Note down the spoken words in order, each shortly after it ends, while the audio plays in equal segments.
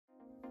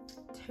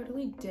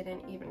totally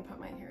didn't even put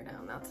my hair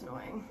down. That's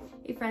annoying.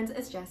 Hey friends,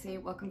 it's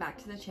Jessi. Welcome back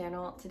to the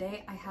channel.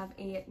 Today I have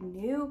a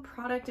new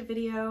product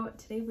video.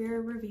 Today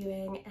we're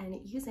reviewing and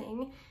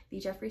using the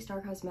Jeffree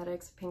Star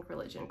Cosmetics Pink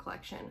Religion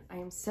collection. I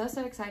am so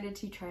excited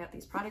to try out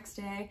these products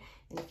today,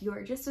 and if you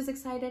are just as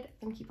excited,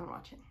 then keep on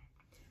watching.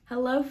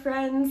 Hello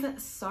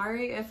friends,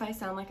 sorry if I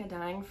sound like a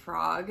dying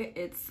frog.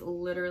 It's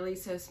literally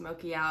so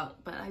smoky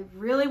out, but I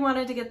really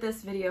wanted to get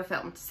this video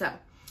filmed. So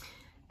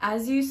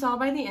as you saw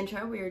by the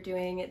intro, we are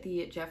doing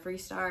the Jeffree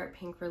Star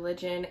Pink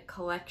Religion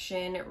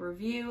collection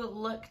review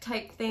look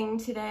type thing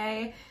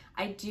today.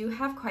 I do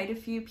have quite a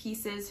few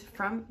pieces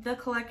from the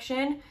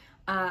collection.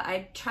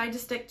 I tried to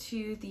stick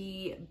to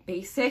the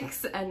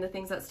basics and the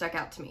things that stuck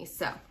out to me.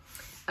 So,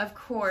 of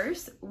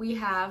course, we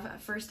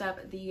have first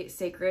up the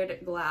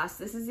Sacred Glass.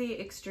 This is the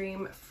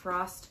Extreme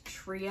Frost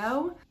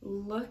Trio.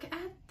 Look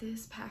at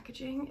this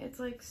packaging. It's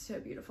like so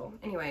beautiful.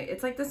 Anyway,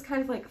 it's like this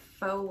kind of like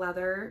faux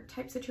leather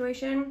type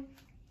situation.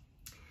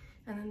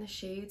 And then the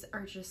shades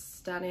are just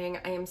stunning.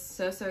 I am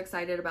so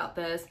excited about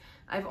this.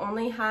 I've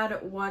only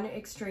had one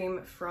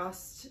Extreme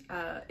Frost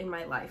in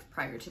my life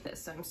prior to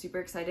this, so I'm super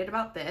excited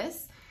about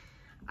this.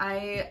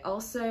 I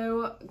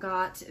also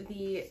got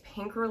the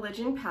Pink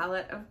Religion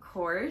palette, of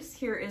course.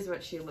 Here is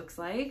what she looks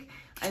like.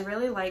 I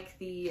really like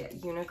the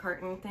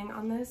unicarton thing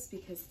on this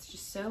because it's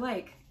just so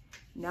like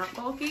not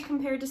bulky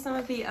compared to some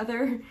of the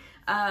other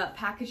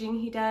packaging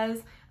he does.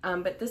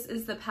 But this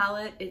is the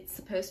palette. It's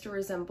supposed to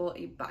resemble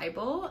a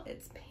Bible.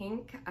 It's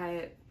pink.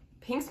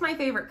 Pink's my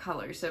favorite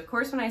color. So of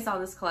course when I saw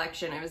this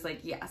collection, I was like,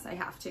 yes, I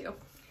have to.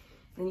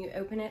 Then you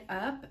open it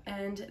up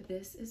and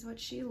this is what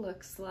she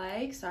looks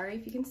like. Sorry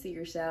if you can see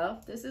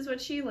yourself. This is what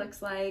she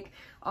looks like.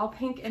 All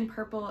pink and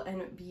purple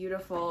and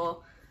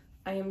beautiful.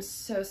 I am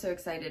so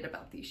excited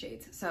about these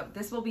shades. So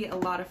this will be a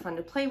lot of fun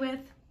to play with.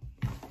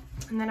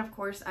 And then of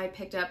course I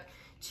picked up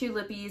two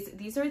lippies.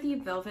 These are the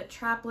Velvet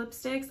Trap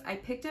lipsticks. I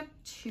picked up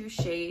two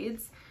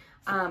shades.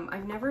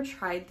 I've never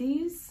tried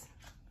these,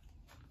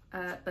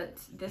 but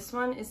this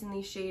one is in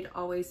the shade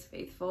Always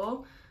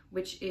Faithful,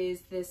 which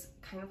is this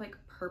kind of like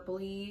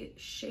purpley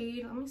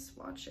shade. Let me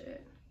swatch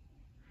it.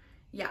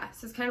 Yeah,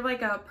 so it's kind of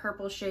like a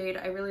purple shade.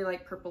 I really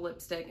like purple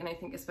lipstick, and I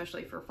think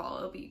especially for fall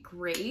it'll be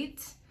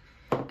great.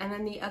 And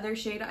then the other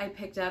shade I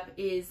picked up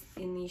is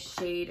in the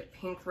shade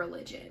Pink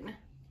Religion.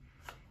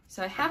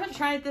 So I haven't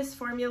tried this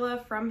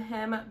formula from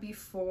him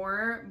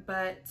before,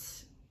 but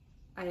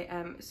I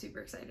am super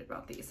excited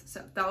about these.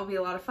 So that will be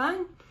a lot of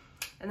fun.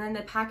 And then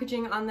the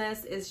packaging on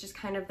this is just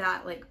kind of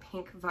that like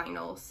pink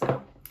vinyl.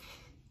 So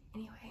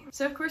anyway,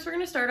 so of course we're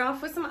gonna start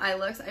off with some eye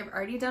looks. I've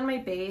already done my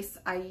base.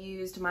 I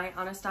used my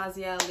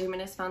Anastasia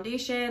Luminous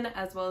Foundation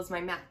as well as my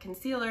matte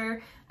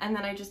concealer. And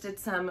then I just did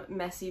some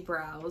messy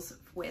brows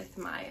with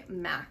my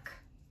MAC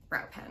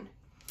brow pen.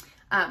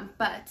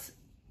 But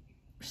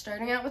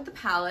starting out with the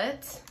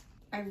palette,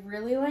 I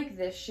really like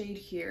this shade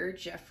here,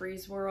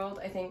 Jeffree's World.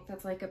 I think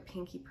that's like a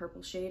pinky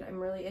purple shade. I'm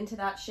really into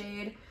that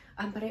shade.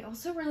 But I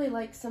also really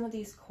like some of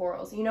these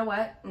corals. You know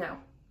what? No.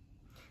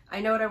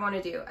 I know what I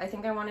want to do. I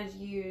think I want to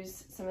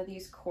use some of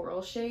these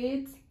coral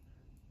shades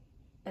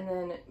and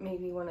then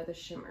maybe one of the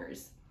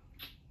shimmers.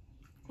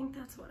 I think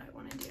that's what I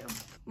want to do.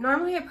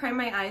 Normally I prime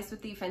my eyes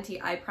with the Fenty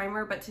eye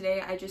primer, but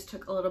today I just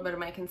took a little bit of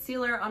my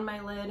concealer on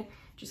my lid,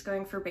 just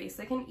going for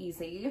basic and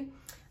easy.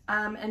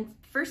 And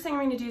first thing I'm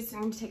going to do is I'm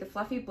going to take a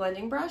fluffy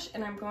blending brush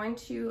and I'm going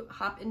to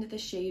hop into the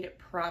shade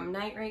Prom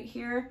Night right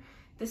here.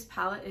 This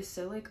palette is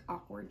so like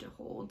awkward to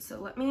hold,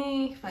 so let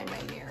me find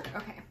my mirror.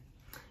 Okay,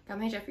 got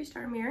my Jeffree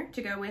Star mirror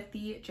to go with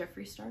the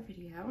Jeffree Star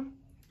video.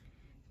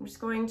 I'm just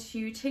going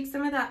to take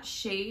some of that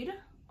shade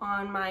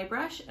on my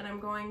brush and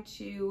I'm going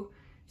to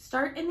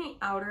start in the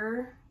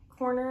outer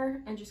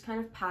corner and just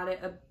kind of pat it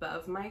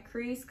above my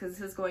crease because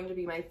this is going to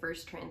be my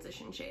first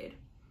transition shade.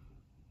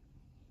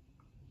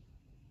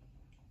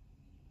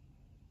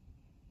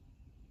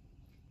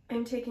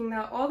 I'm taking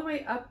that all the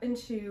way up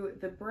into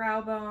the brow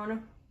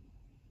bone.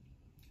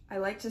 I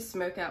like to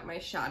smoke out my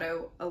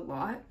shadow a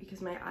lot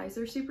because my eyes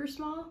are super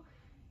small.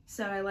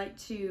 So I like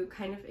to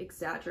kind of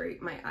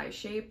exaggerate my eye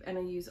shape and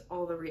I use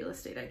all the real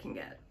estate I can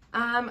get.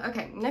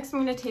 Okay, next I'm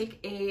gonna take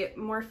a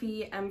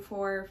Morphe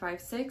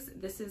M456.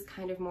 This is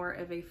kind of more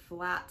of a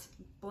flat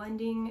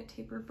blending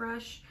taper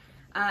brush.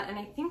 And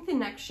I think the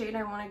next shade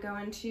I wanna go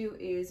into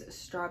is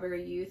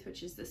Strawberry Youth,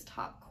 which is this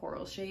top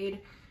coral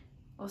shade.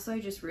 Also, I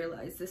just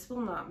realized this will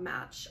not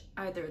match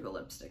either of the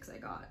lipsticks I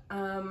got.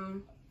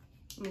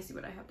 Let me see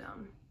what I have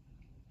down.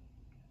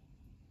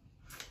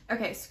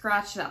 Okay,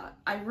 scratch that.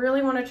 I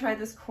really want to try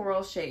this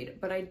coral shade,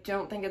 but I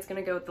don't think it's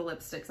going to go with the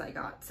lipsticks I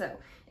got. So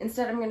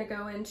instead, I'm going to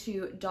go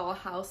into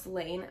Dollhouse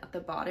Lane at the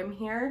bottom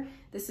here.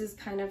 This is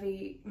kind of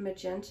a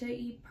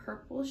magenta-y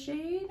purple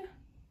shade.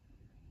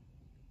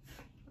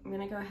 I'm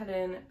going to go ahead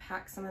and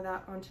pack some of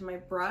that onto my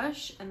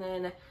brush, and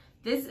then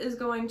this is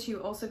going to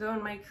also go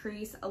in my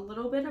crease a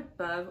little bit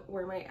above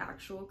where my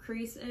actual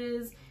crease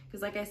is,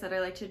 because like I said, I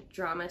like to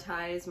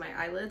dramatize my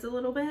eyelids a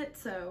little bit,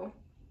 so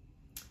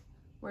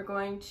we're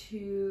going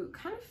to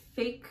kind of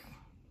fake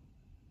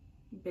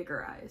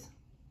bigger eyes.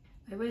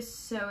 I was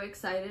so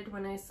excited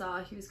when I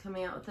saw he was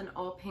coming out with an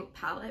all pink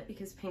palette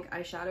because pink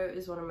eyeshadow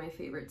is one of my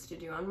favorites to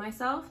do on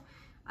myself.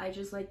 I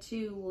just like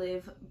to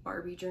live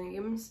Barbie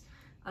dreams.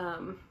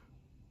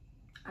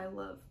 I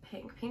love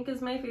pink. Pink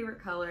is my favorite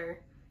color.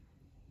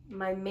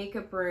 My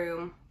makeup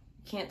room,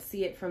 you can't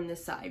see it from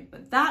this side,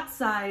 but that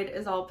side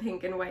is all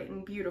pink and white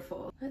and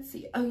beautiful. Let's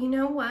see. Oh, you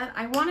know what?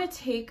 I want to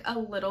take a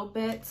little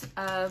bit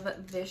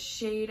of this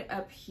shade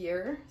up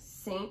here,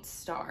 Saint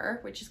Star,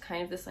 which is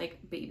kind of this like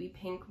baby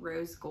pink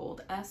rose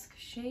gold-esque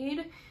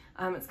shade.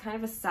 It's kind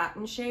of a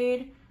satin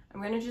shade.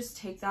 I'm going to just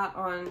take that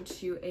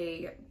onto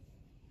a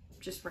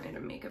just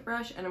random makeup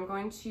brush, and I'm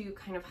going to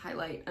kind of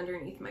highlight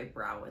underneath my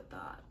brow with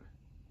that.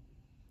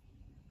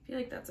 I feel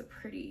like that's a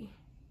pretty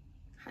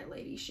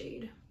highlighty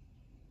shade.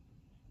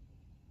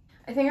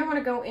 I think I want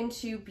to go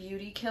into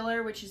Beauty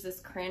Killer, which is this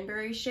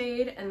cranberry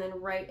shade, and then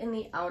right in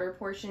the outer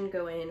portion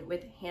go in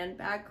with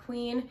Handbag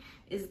Queen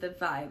is the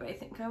vibe I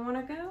think I want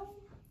to go.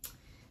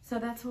 So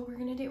that's what we're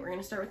going to do. We're going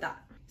to start with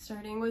that.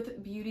 Starting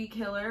with Beauty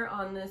Killer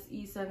on this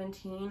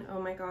E17.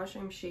 Oh my gosh,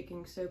 I'm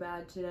shaking so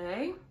bad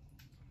today.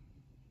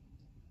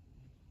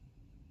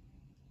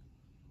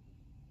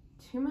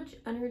 Too much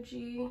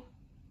energy,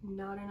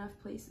 not enough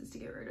places to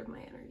get rid of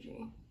my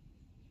energy.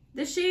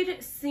 This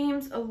shade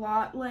seems a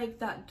lot like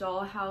that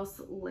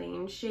Dollhouse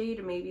Lane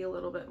shade, maybe a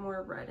little bit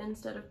more red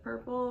instead of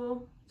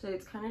purple. So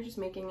it's kind of just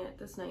making it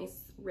this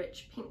nice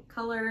rich pink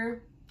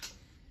color.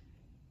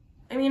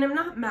 I mean, I'm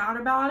not mad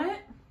about it.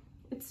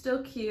 It's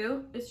still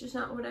cute. It's just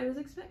not what I was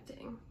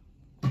expecting.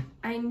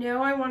 I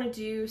know I want to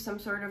do some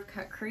sort of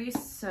cut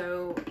crease,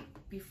 so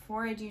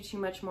before I do too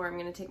much more, I'm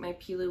going to take my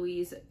P.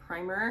 Louise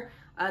primer.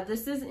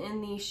 This is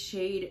in the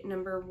shade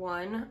number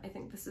 1. I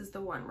think this is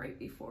the one right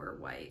before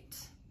white.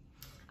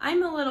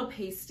 I'm a little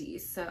pasty,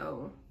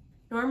 so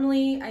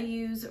normally I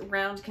use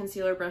round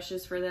concealer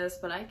brushes for this,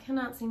 but I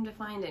cannot seem to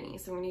find any.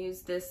 So I'm going to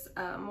use this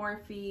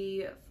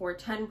Morphe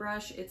 410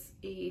 brush. It's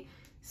a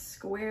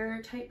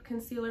square type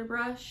concealer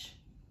brush.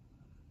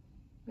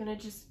 I'm going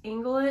to just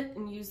angle it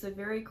and use the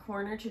very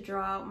corner to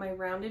draw out my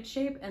rounded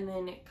shape and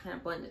then kind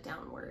of blend it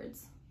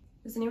downwards.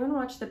 Does anyone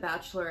watch The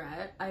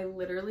Bachelorette? I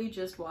literally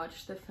just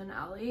watched the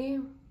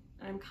finale.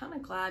 I'm kind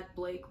of glad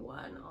Blake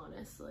won,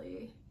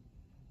 honestly.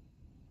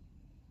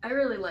 I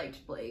really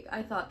liked Blake.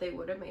 I thought they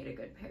would have made a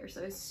good pair,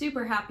 so I was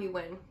super happy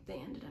when they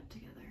ended up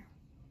together.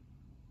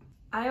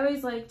 I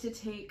always like to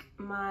take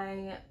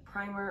my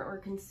primer or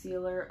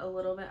concealer a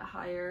little bit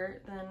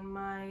higher than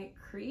my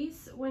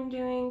crease when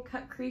doing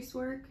cut crease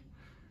work,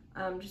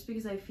 just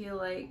because I feel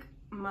like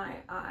my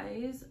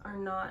eyes are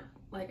not,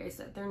 like I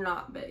said, they're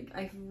not big.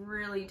 I have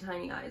really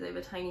tiny eyes. I have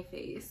a tiny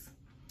face.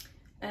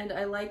 And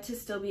I like to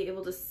still be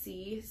able to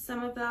see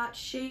some of that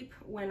shape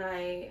when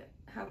I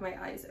have my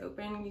eyes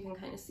open. You can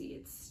kind of see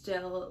it's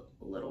still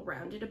a little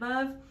rounded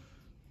above.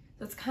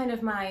 That's kind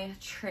of my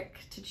trick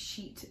to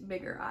cheat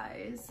bigger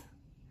eyes.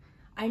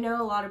 I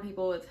know a lot of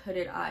people with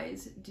hooded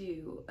eyes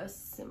do a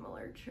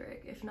similar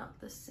trick, if not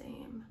the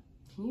same.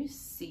 Can you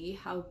see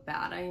how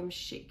bad I am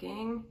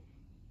shaking?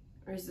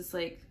 Or is this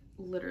like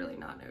literally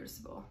not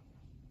noticeable?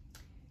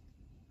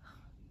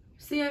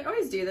 See, I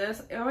always do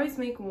this. I always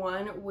make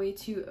one way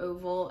too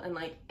oval and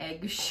like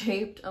egg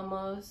shaped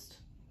almost.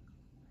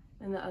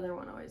 And the other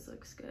one always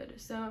looks good.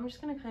 So I'm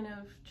just gonna kind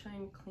of try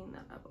and clean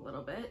that up a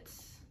little bit.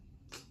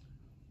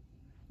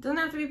 Doesn't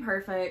have to be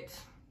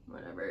perfect,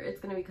 whatever. It's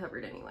gonna be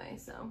covered anyway,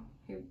 so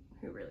who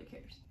really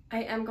cares?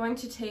 I am going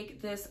to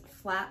take this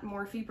flat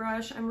Morphe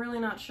brush. I'm really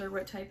not sure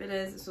what type it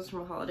is. This was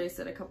from a holiday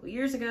set a couple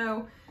years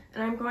ago.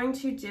 And I'm going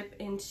to dip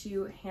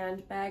into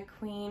Handbag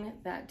Queen,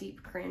 that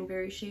deep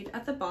cranberry shade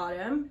at the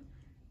bottom.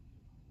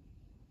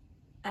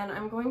 And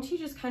I'm going to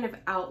just kind of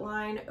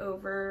outline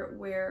over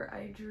where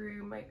I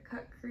drew my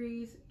cut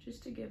crease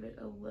just to give it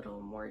a little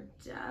more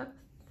depth.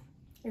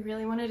 I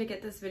really wanted to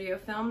get this video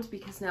filmed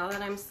because now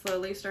that I'm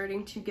slowly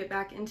starting to get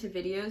back into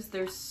videos,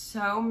 there's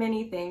so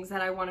many things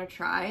that I want to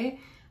try.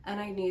 And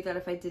I knew that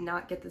if I did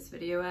not get this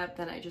video up,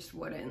 then I just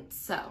wouldn't.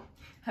 So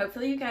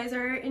hopefully you guys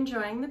are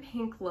enjoying the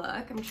pink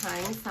look. I'm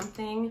trying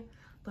something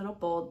a little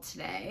bold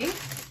today.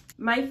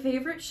 My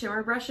favorite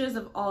shimmer brushes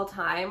of all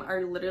time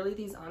are literally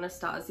these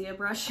Anastasia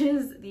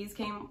brushes. These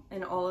came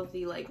in all of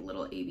the like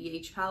little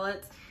ABH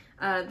palettes.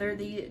 They're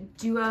the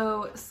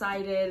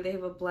duo-sided. They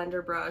have a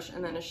blender brush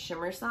and then a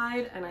shimmer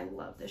side, and I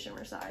love the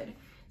shimmer side.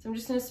 So I'm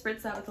just gonna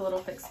spritz that with a little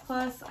Fix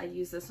Plus. I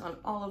use this on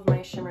all of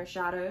my shimmer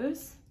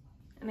shadows.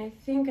 And I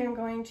think I'm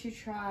going to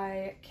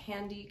try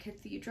Candy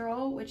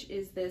Cathedral, which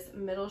is this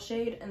middle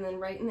shade. And then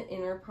right in the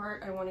inner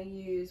part, I want to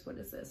use, what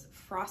is this?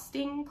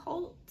 Frosting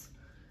Cult?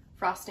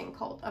 Frosting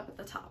Cult up at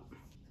the top.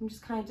 I'm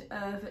just kind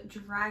of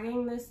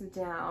dragging this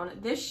down.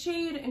 This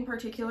shade in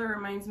particular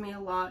reminds me a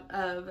lot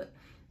of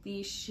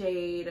the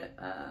shade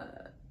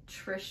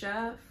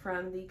Trisha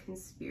from the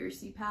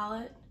Conspiracy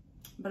palette.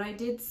 But I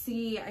did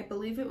see, I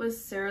believe it was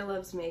Sarah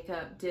Loves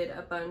Makeup did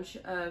a bunch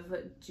of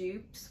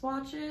dupe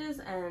swatches,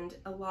 and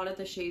a lot of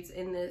the shades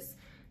in this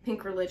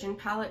Pink Religion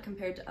palette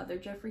compared to other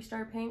Jeffree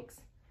Star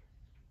pinks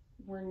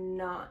were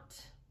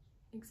not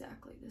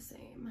exactly the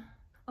same.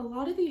 A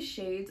lot of these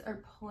shades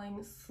are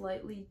pulling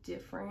slightly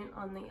different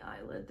on the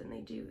eyelid than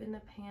they do in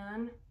the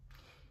pan,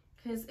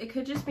 because it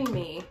could just be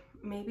me.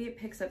 Maybe it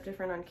picks up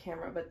different on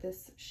camera, but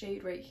this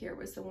shade right here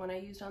was the one I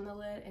used on the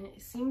lid, and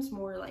it seems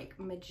more like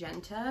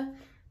magenta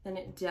than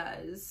it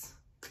does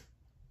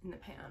in the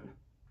pan.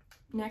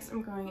 Next,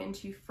 I'm going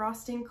into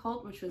Frosting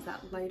Cult, which was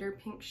that lighter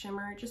pink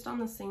shimmer, just on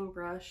the same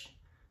brush.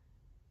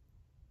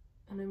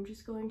 And I'm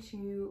just going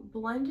to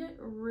blend it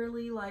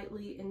really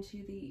lightly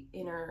into the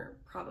inner,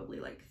 probably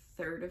like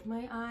third of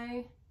my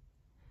eye.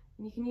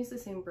 And you can use the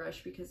same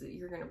brush because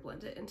you're gonna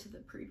blend it into the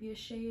previous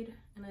shade.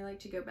 And I like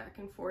to go back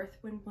and forth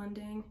when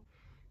blending.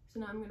 So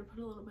now I'm gonna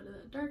put a little bit of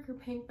that darker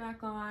pink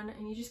back on,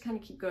 and you just kind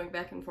of keep going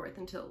back and forth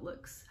until it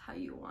looks how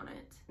you want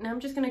it. Now I'm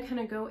just gonna kind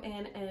of go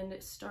in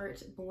and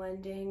start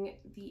blending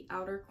the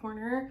outer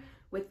corner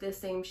with the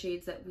same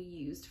shades that we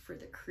used for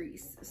the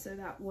crease. So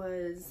that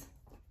was,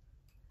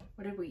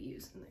 what did we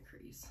use in the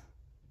crease?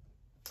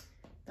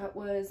 That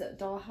was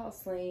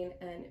Dollhouse Lane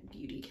and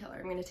Beauty Killer.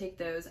 I'm gonna take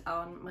those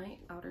on my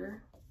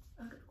outer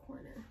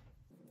corner.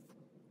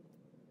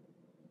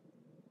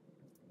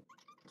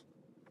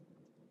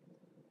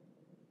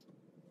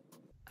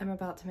 I'm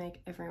about to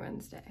make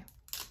everyone's day.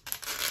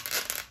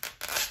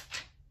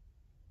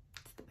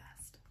 It's the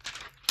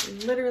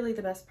best. Literally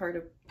the best part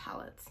of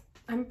palettes.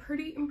 I'm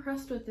pretty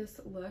impressed with this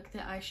look. The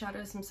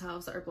eyeshadows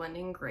themselves are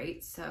blending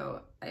great,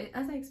 so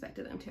as I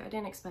expected them to. I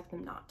didn't expect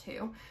them not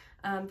to.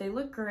 They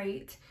look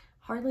great.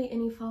 Hardly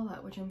any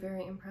fallout, which I'm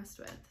very impressed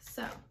with.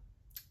 So,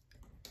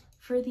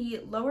 for the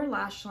lower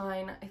lash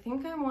line, I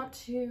think I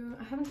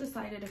haven't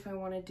decided if I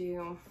want to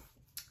do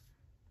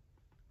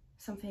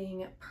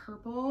something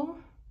purple.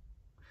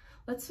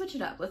 Let's switch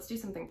it up. Let's do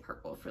something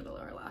purple for the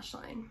lower lash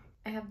line.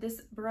 I have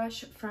this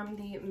brush from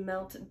the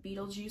Melt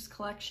Beetlejuice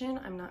collection.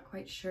 I'm not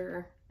quite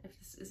sure if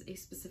this is a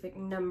specific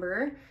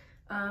number,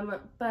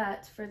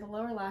 but for the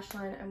lower lash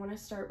line, I want to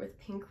start with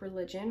Pink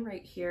Religion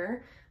right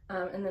here.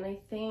 And then I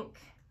think,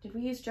 did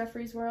we use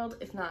Jeffree's World?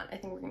 If not, I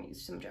think we're going to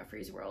use some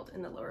Jeffree's World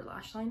in the lower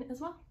lash line as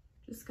well.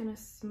 Just going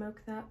to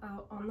smoke that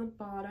out on the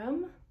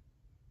bottom.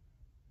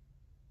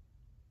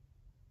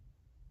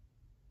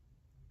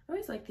 I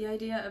always like the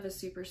idea of a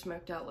super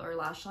smoked out lower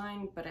lash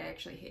line, but I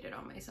actually hate it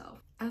on myself.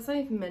 As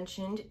I've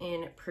mentioned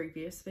in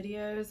previous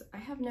videos, I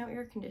have no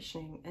air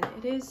conditioning, and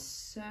it is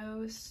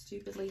so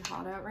stupidly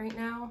hot out right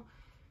now,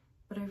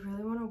 but I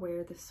really want to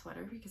wear this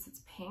sweater because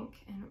it's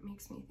pink and it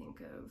makes me think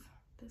of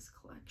this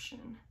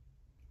collection.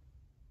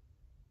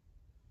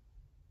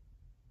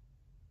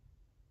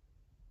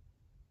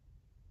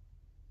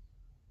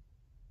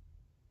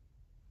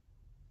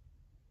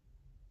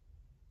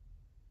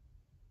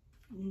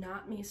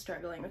 Not me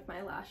struggling with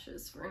my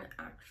lashes for an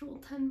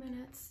actual 10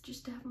 minutes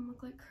just to have them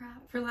look like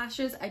crap. For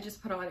lashes, I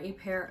just put on a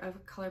pair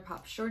of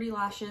Colourpop Shorty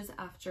lashes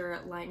after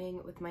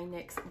lining with my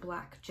NYX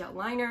black gel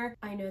liner.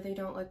 I know they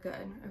don't look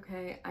good,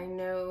 okay? I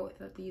know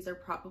that these are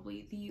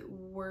probably the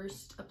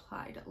worst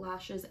applied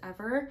lashes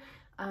ever,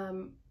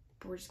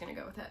 but we're just gonna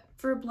go with it.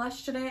 For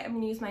blush today, I'm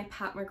gonna use my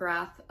Pat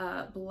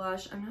McGrath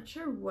blush. I'm not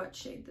sure what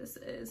shade this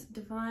is.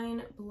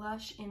 Divine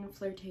Blush in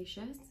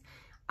Flirtatious.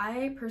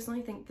 I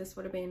personally think this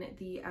would have been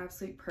the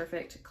absolute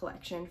perfect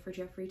collection for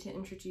Jeffree to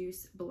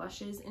introduce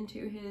blushes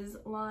into his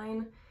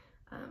line,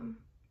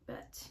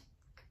 but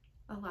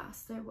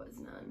alas, there was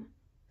none.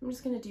 I'm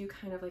just gonna do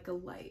kind of like a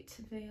light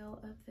veil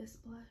of this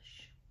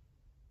blush.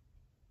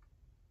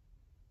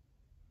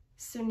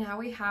 So now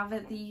we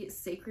have the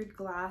Sacred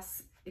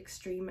Glass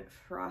Extreme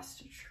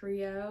Frost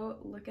Trio.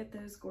 Look at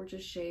those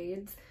gorgeous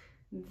shades.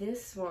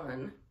 This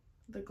one,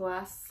 the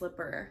Glass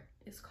Slipper,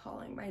 is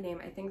calling my name.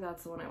 I think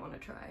that's the one I want to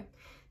try.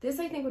 This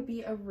I think would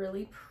be a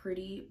really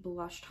pretty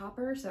blush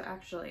topper, so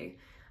actually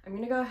I'm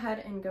gonna go ahead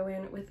and go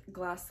in with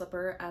Glass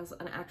Slipper as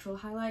an actual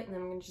highlight, and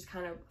then I'm gonna just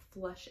kind of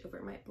flush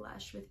over my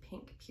blush with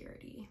Pink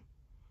Purity.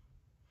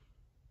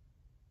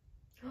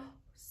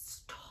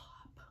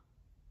 Stop.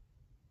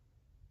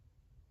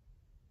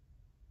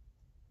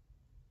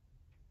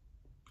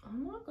 Oh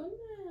my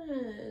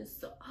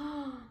goodness.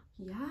 Oh,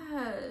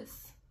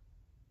 yes.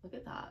 Look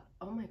at that.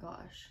 Oh my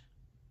gosh.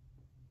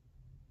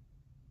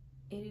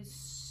 It is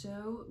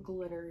so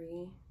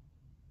glittery.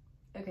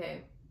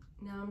 Okay,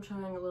 now I'm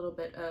trying a little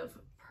bit of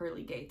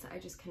Pearly Gates. I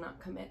just cannot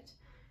commit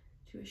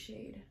to a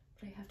shade,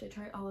 but I have to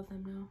try all of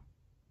them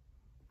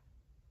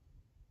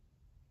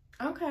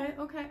now. Okay,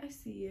 I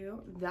see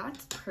you.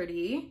 That's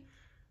pretty.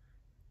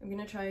 I'm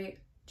gonna try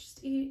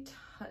just a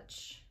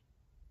touch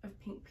of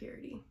Pink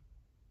Purity.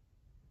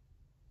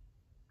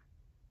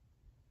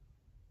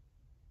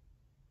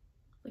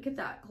 Look at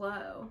that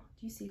glow.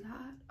 Do you see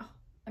that? Oh,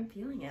 I'm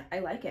feeling it. I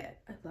like it.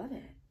 I love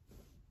it.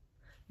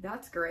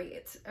 That's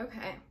great.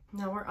 Okay,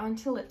 now we're on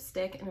to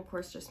lipstick, and of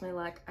course, just my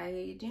luck,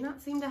 I do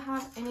not seem to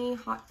have any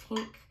hot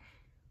pink,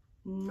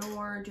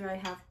 nor do I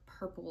have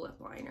purple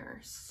lip liner.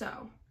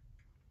 So,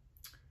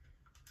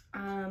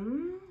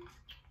 I'm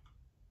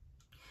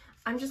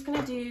just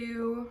gonna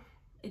do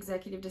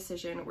executive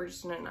decision. We're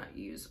just gonna not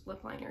use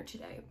lip liner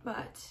today,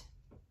 but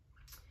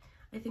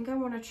I think I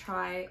want to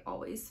try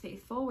Always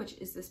Faithful, which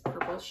is this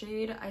purple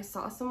shade. I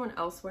saw someone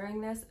else wearing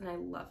this and I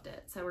loved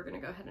it, so we're gonna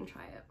go ahead and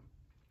try it.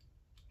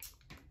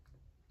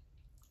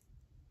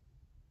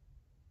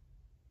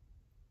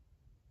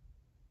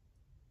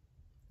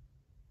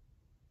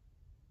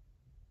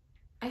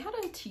 I had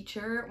a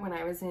teacher when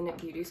I was in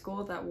beauty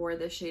school that wore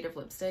this shade of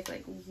lipstick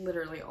like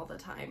literally all the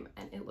time,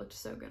 and it looked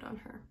so good on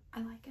her.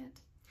 I like it.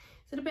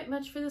 Is it a bit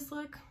much for this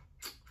look?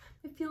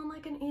 I'm feeling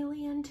like an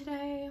alien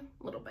today.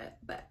 A little bit,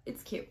 but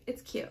it's cute.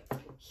 It's cute.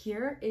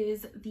 Here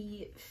is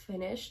the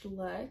finished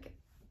look.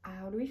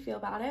 How do we feel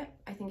about it?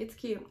 I think it's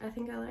cute. I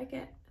think I like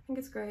it. I think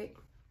it's great.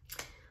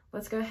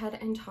 Let's go ahead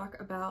and talk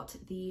about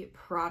the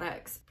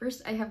products.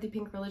 First, I have the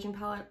Pink Religion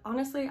palette.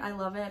 Honestly, I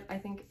love it. I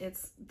think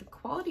the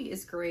quality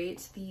is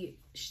great. The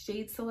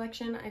shade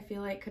selection, I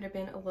feel like could have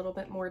been a little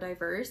bit more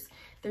diverse.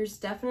 There's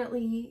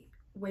definitely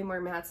way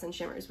more mattes than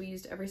shimmers. We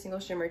used every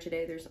single shimmer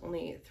today. There's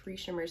only 3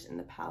 shimmers in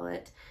the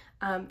palette.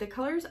 The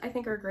colors I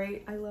think are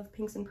great. I love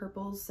pinks and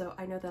purples, so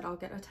I know that I'll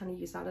get a ton of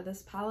use out of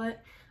this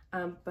palette.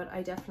 But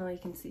I definitely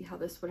can see how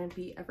this wouldn't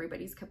be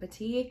everybody's cup of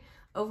tea.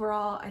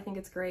 Overall, I think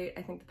it's great.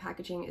 I think the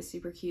packaging is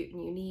super cute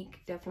and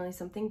unique. Definitely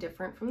something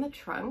different from the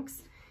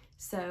trunks.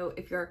 So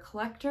if you're a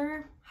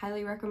collector,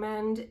 highly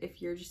recommend.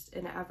 If you're just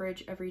an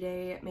average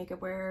everyday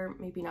makeup wearer,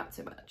 maybe not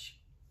so much.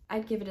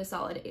 I'd give it a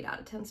solid 8 out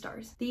of 10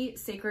 stars. The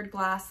Sacred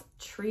Glass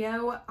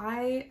Trio,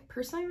 I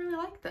personally really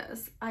like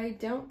this. I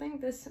don't think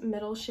this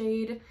middle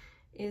shade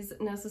is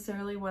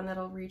necessarily one that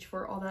I'll reach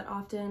for all that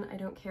often. I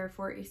don't care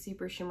for a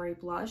super shimmery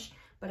blush,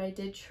 but I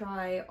did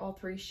try all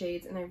 3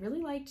 shades and I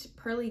really liked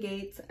Pearly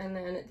Gates, and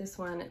then this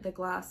one, the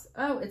glass,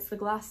 oh, it's the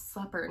Glass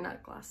Slipper,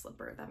 not Glass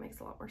Slipper. That makes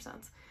a lot more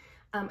sense.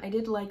 I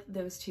did like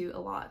those 2 a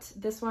lot.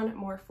 This one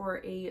more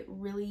for a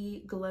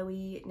really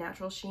glowy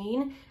natural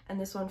sheen, and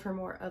this one for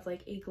more of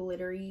like a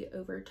glittery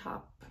over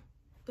top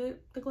the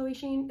glowy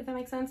sheen, if that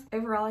makes sense.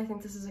 Overall, I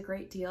think this is a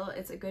great deal.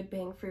 It's a good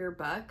bang for your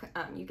buck.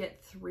 You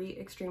get 3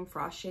 extreme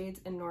frost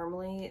shades, and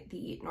normally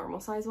the normal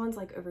size ones,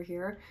 like over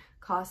here,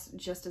 cost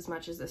just as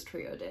much as this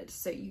trio did.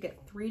 So you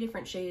get 3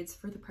 different shades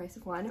for the price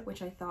of 1,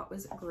 which I thought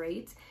was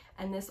great.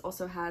 And this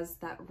also has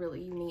that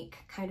really unique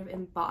kind of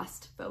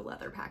embossed faux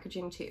leather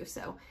packaging too.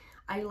 So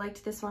I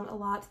liked this one a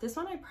lot. This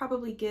one I'd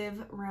probably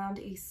give around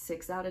a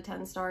 6 out of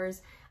 10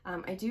 stars.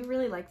 I do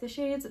really like the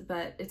shades,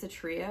 but it's a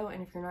trio,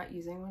 and if you're not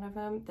using one of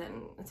them,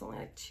 then it's only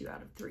like 2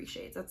 out of 3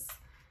 shades. That's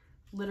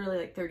literally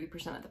like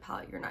 30% of the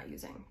palette you're not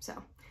using. So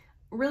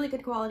really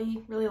good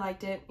quality, really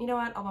liked it. You know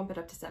what, I'll bump it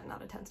up to 7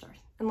 out of 10 stars.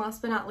 And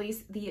last but not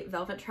least, the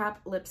Velvet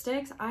Trap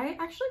lipsticks. I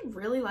actually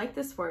really like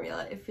this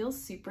formula. It feels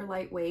super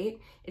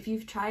lightweight. If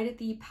you've tried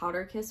the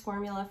Powder Kiss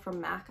formula from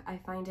MAC, I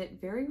find it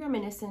very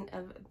reminiscent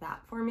of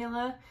that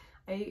formula.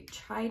 I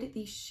tried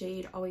the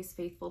shade Always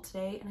Faithful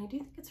today, and I do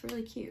think it's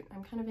really cute.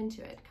 I'm kind of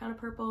into it. Kind of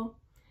purple,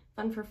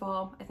 fun for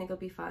fall. I think it'll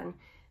be fun.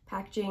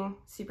 Packaging,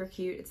 super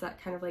cute. It's that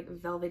kind of like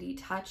velvety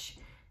touch.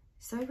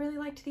 So I really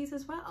liked these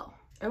as well.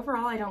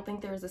 Overall, I don't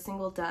think there was a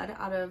single dud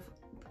out of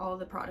all of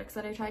the products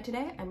that I tried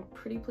today. I'm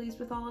pretty pleased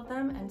with all of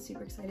them and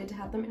super excited to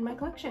have them in my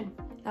collection.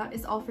 That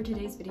is all for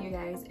today's video,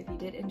 guys. If you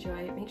did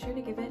enjoy, make sure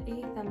to give it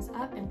a thumbs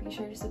up and be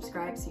sure to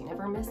subscribe so you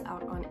never miss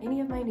out on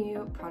any of my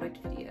new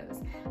product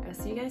videos. I'll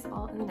see you guys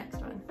all in the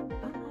next one.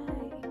 Bye!